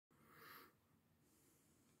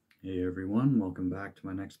Hey everyone, welcome back to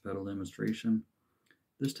my next pedal demonstration.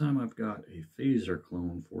 This time I've got a phaser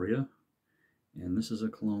clone for you, and this is a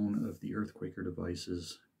clone of the Earthquaker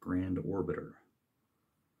Devices Grand Orbiter.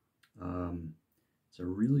 It's a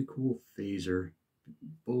really cool phaser,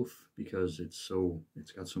 both because it's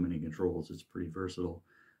got so many controls, it's pretty versatile,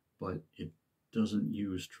 but it doesn't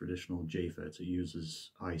use traditional JFETs, it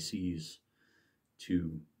uses ICs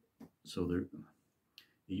it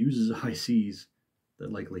uses ICs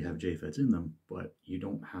that likely have JFETs in them, but you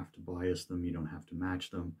don't have to bias them, you don't have to match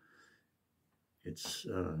them. It's,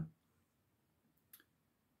 I'm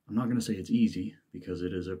not going to say it's easy, because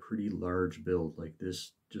it is a pretty large build. Like,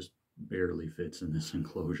 this just barely fits in this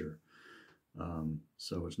enclosure.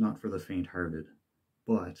 So it's not for the faint-hearted,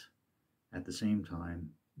 but at the same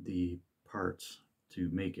time, the parts to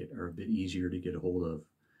make it are a bit easier to get a hold of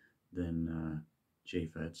than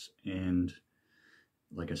JFETs, and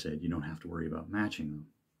like I said, you don't have to worry about matching them.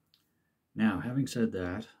 Now, having said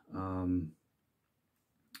that,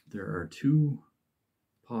 there are two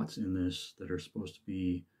pots in this that are supposed to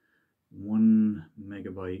be 1 mega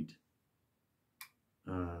ohm,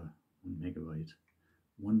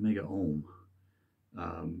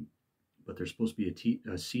 but they're supposed to be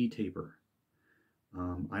a C taper.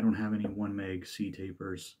 I don't have any 1 meg C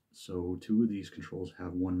tapers, so two of these controls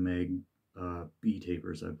have 1 meg B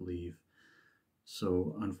tapers, I believe.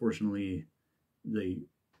 So unfortunately, they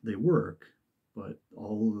work, but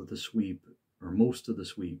all of the sweep, or most of the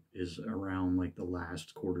sweep, is around like the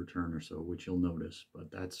last quarter turn or so, which you'll notice. But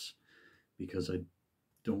that's because I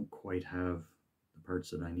don't quite have the parts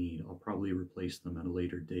that I need. I'll probably replace them at a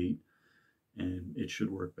later date, and it should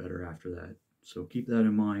work better after that. So keep that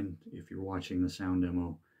in mind if you're watching the sound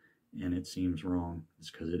demo and it seems wrong. It's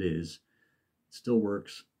because it is. It still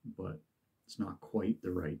works, but it's not quite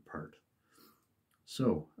the right part.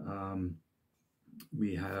 So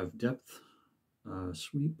we have depth,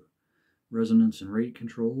 sweep, resonance, and rate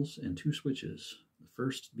controls, and two switches. The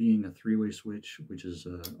first being a 3-way switch, which is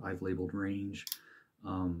I've labeled range.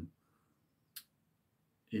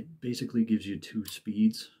 It basically gives you 2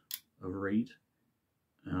 speeds of rate,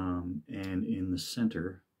 and in the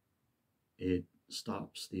center it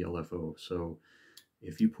stops the LFO. So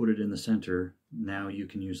if you put it in the center, now you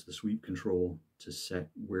can use the sweep control to set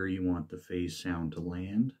where you want the phase sound to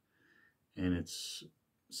land. And it's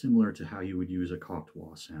similar to how you would use a cocked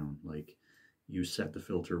wah sound. Like, you set the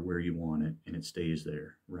filter where you want it and it stays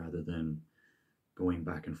there, rather than going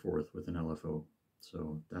back and forth with an LFO.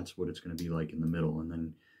 So that's what it's going to be like in the middle. And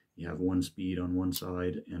then you have 1 speed on one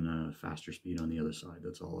side and a faster speed on the other side.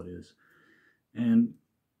 That's all it is. And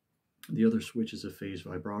the other switch is a phase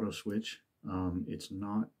vibrato switch. It's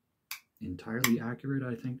not entirely accurate,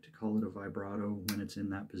 I think, to call it a vibrato when it's in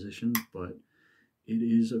that position, but it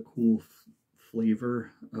is a cool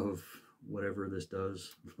flavor of whatever this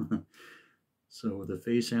does. So the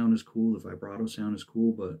phase sound is cool, the vibrato sound is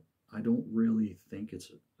cool, but I don't really think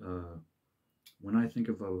it's, when I think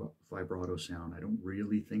of a vibrato sound, I don't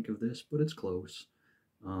really think of this, but it's close.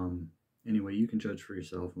 Anyway, you can judge for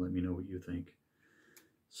yourself and let me know what you think.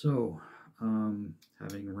 So,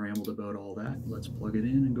 having rambled about all that, let's plug it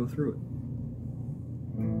in and go through it.